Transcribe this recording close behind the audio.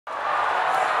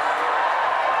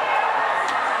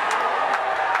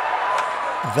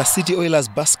The City Oilers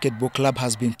Basketball Club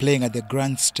has been playing at the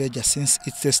grand stage since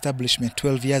its establishment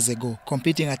 12 years ago,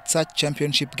 competing at such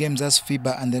championship games as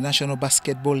FIBA and the National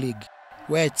Basketball League,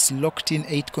 where it's locked in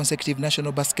 8 consecutive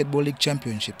National Basketball League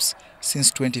championships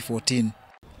since 2014.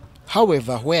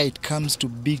 However, where it comes to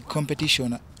big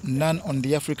competition, none on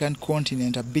the African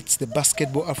continent beats the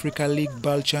Basketball Africa League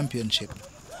BAL Championship,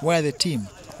 where the team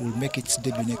will make its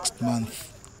debut next month.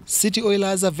 City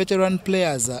Oilers veteran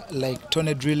players like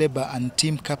Tony Drileba and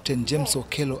team captain James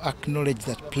Okello acknowledge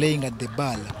that playing at the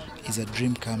BAL is a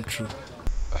dream come true.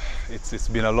 It's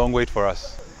been a long wait for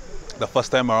us. The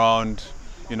first time around,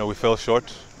 we fell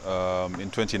short in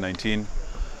 2019.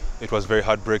 It was very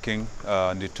heartbreaking,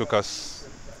 and it took us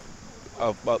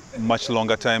a much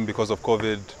longer time because of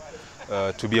COVID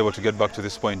to be able to get back to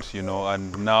this point,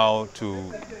 and now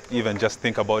to even just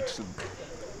think about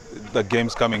the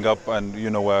games coming up, and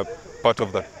we're part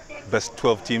of the best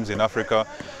 12 teams in Africa.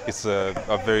 It's a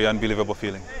very unbelievable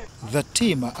feeling. The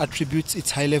team attributes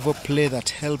its high-level play that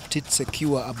helped it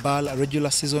secure a BAL regular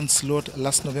season slot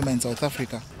last November in South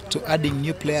Africa to adding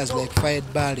new players like Fayed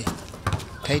Bale,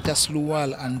 Titus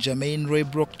Luwal and Jermaine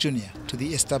Roybrook Jr. to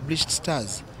the established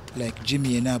stars like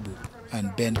Jimmy Enabu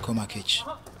and Ben Komakich.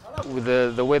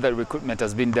 With the way that recruitment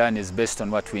has been done is based on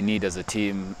what we need as a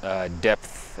team,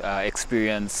 depth,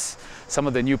 experience. Some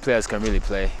of the new players can really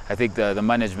play. I think the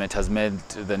management has made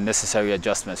the necessary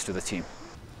adjustments to the team.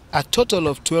 A total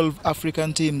of 12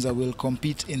 African teams will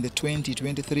compete in the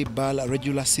 2023 BAL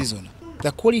regular season.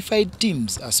 The qualified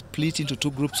teams are split into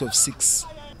 2 groups of 6,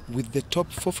 with the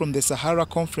top 4 from the Sahara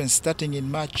Conference starting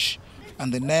in March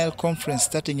and the Nile Conference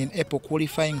starting in April,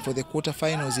 qualifying for the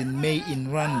quarterfinals in May in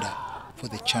Rwanda for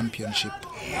the championship.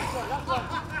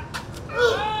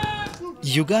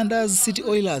 Uganda's City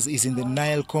Oilers is in the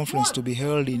Nile Conference to be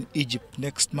held in Egypt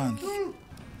next month.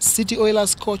 City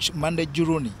Oilers coach Mande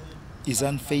Juruni is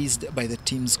unfazed by the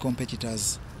team's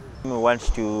competitors. We want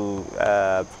to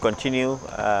continue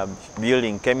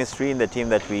building chemistry in the team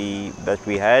that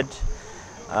we had.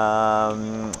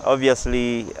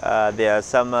 Obviously, there are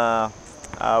some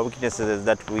weaknesses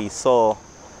that we saw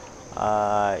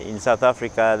in South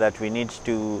Africa that we need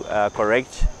to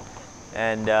correct,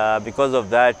 and because of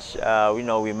that,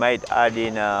 we might add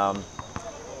in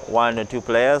 1 or 2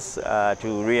 players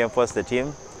to reinforce the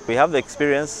team. We have the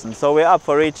experience, and so we're up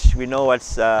for it. We know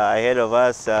what's ahead of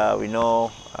us. We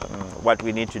know what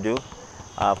we need to do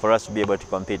for us to be able to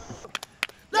compete.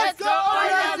 Let's go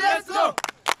Oilers! Let's go!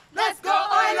 Let's go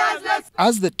Oilers! Let's...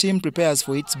 As the team prepares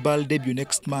for its BAL debut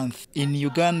next month, in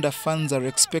Uganda, fans are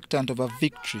expectant of a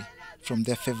victory from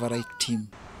their favorite team.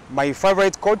 My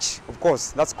favorite coach, of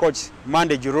course, that's Coach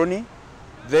Mande Juruni.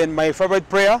 Then my favorite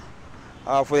player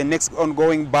for the next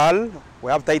ongoing BAL,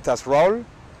 we have Titus Raul.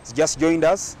 He's just joined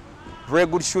us. Very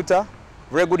good shooter,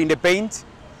 very good in the paint.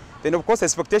 Then, of course,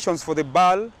 expectations for the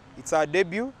BAL, it's our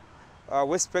debut.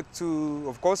 We expect to,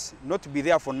 of course, not to be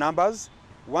there for numbers.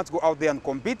 We want to go out there and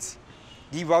compete,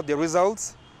 give out the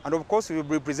results, and of course, we will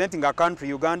be representing our country,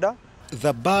 Uganda.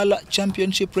 The BAL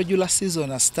Championship regular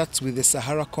season starts with the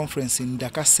Sahara Conference in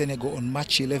Dakar, Senegal on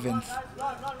March 11th,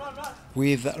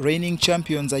 with reigning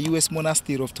champions, a US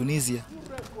Monastir of Tunisia,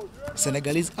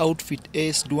 Senegalese outfit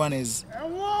AS Douanes,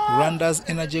 Rwanda's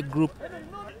Energy Group,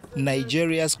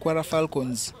 Nigeria's Kwara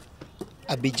Falcons,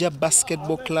 Abidjan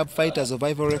Basketball Club Fighters of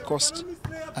Ivory Coast,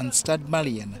 and Stade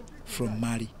Malien from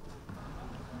Mali.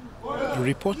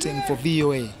 Reporting for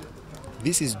VOA,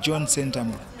 this is John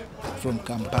Sentamo from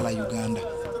Kampala, Uganda.